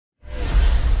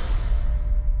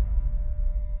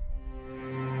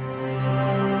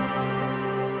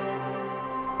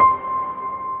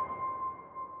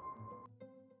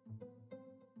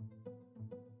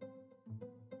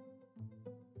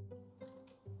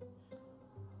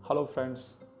Hello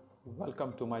friends,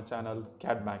 welcome to my channel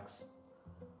CadMax.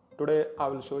 Today I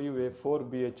will show you a 4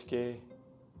 BHK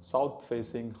south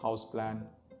facing house plan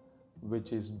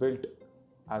which is built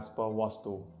as per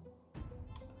vastu.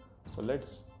 So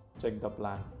let's check the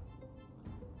plan.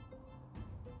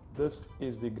 This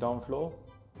is the ground floor.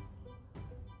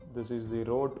 This is the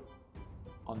road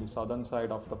on the southern side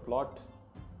of the plot.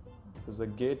 This is the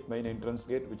gate, main entrance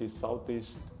gate, which is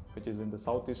southeast, which is in the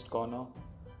southeast corner.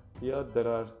 Here there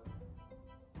are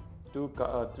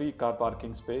three car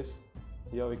parking space.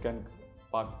 Here we can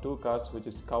park 2 cars, which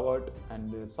is covered,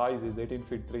 and the size is 18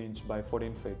 feet 3 inch by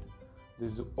 14 feet.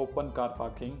 This is open car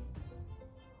parking.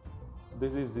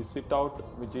 This is the sit out,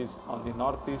 which is on the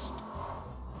northeast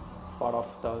part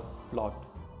of the plot.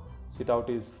 Sit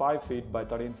out is 5 feet by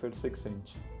 13 feet 6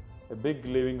 inch. A big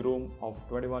living room of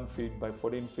 21 feet by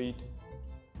 14 feet.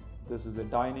 This is a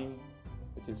dining,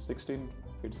 which is 16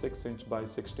 feet 6 inch by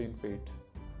 16 feet.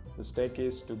 The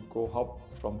staircase to go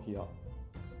up from here.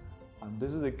 And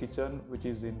this is a kitchen which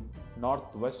is in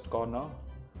northwest corner.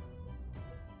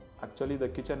 Actually the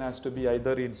kitchen has to be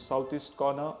either in southeast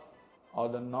corner or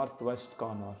the northwest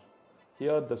corner.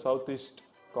 Here the southeast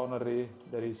corner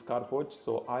there is carport,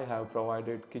 so I have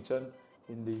provided kitchen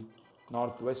in the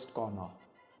northwest corner.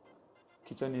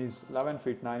 Kitchen is 11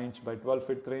 feet 9 inch by 12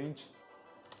 feet 3 inch.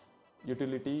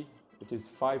 Utility, which is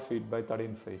 5 feet by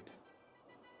 13 feet.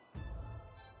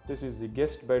 This is the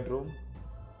guest bedroom,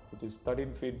 which is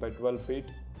 13 feet by 12 feet.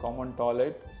 Common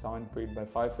toilet 7 feet by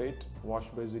 5 feet. Wash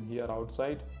basin here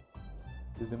outside.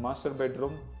 This is the master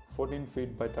bedroom, 14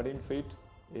 feet by 13 feet.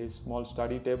 A small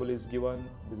study table is given.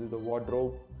 This is the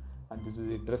wardrobe, and this is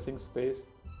a dressing space.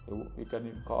 You can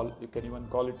even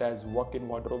call it as walk-in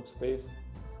wardrobe space.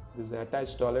 This is the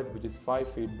attached toilet, which is 5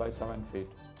 feet by 7 feet.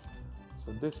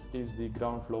 So this is the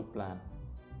ground floor plan.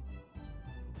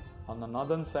 On the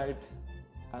northern side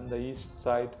and the east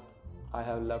side, I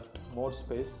have left more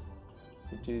space,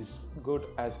 which is good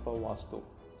as per vastu.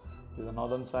 This is the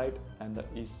northern side and the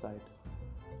east side.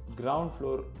 Ground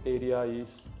floor area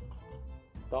is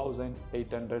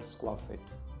 1800 square feet.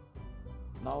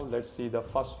 Now let's see the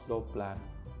first floor plan.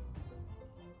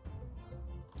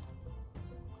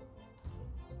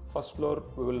 First floor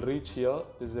we will reach here.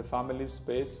 This is a family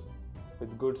space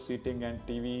with good seating and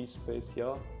TV space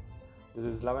here. This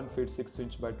is 11 feet 6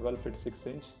 inch by 12 feet 6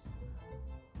 inch.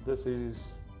 This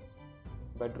is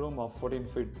bedroom of 14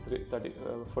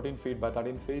 feet by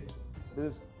 13 feet.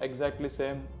 This is exactly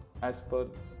same as per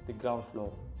the ground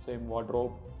floor. Same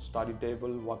wardrobe, study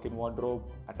table, walk-in wardrobe,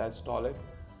 attached toilet.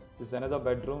 This is another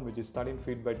bedroom which is 13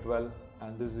 feet by 12,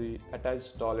 and this is the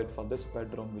attached toilet for this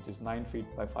bedroom, which is 9 feet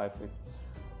by 5 feet.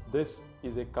 This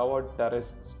is a covered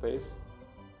terrace space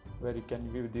where you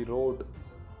can view the road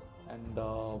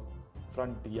and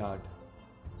front yard.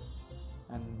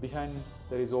 And behind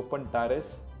there is open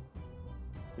terrace,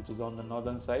 which is on the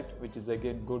northern side, which is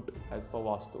again good as per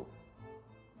vastu.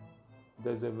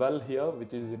 There is a well here,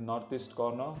 which is in northeast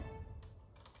corner,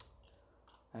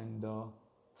 and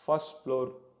first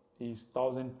floor is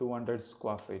 1200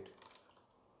 square feet.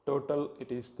 Total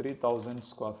it is 3000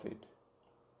 square feet.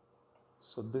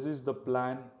 So this is the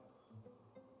plan.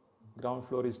 Ground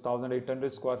floor is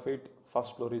 1800 square feet,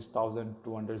 first floor is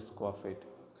 1200 square feet.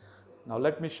 Now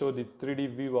let me show the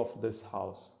 3D view of this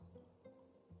house.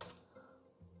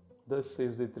 This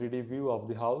is the 3D view of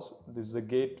the house. This is the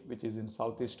gate, which is in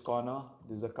southeast corner.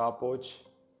 This is a car porch,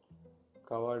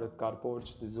 covered car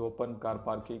porch. This is open car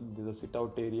parking. This is a sit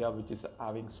out area which is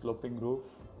having sloping roof.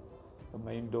 The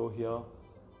main door here.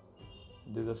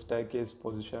 This is a staircase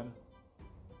position.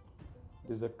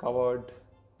 This is a covered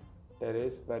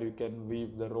terrace where you can view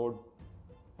the road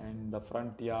and the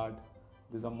front yard.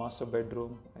 This is a master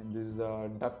bedroom, and this is a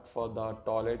duct for the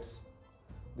toilets.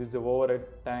 This is the overhead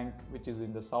tank, which is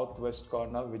in the southwest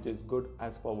corner, which is good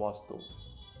as per vastu.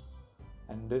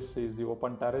 And this is the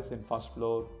open terrace in first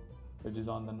floor, which is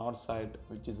on the north side,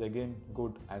 which is again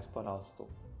good as per vastu.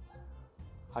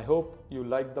 I hope you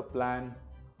like the plan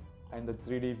and the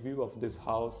 3D view of this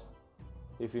house.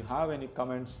 If you have any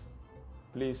comments,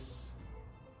 please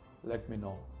let me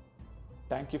know.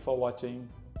 Thank you for watching.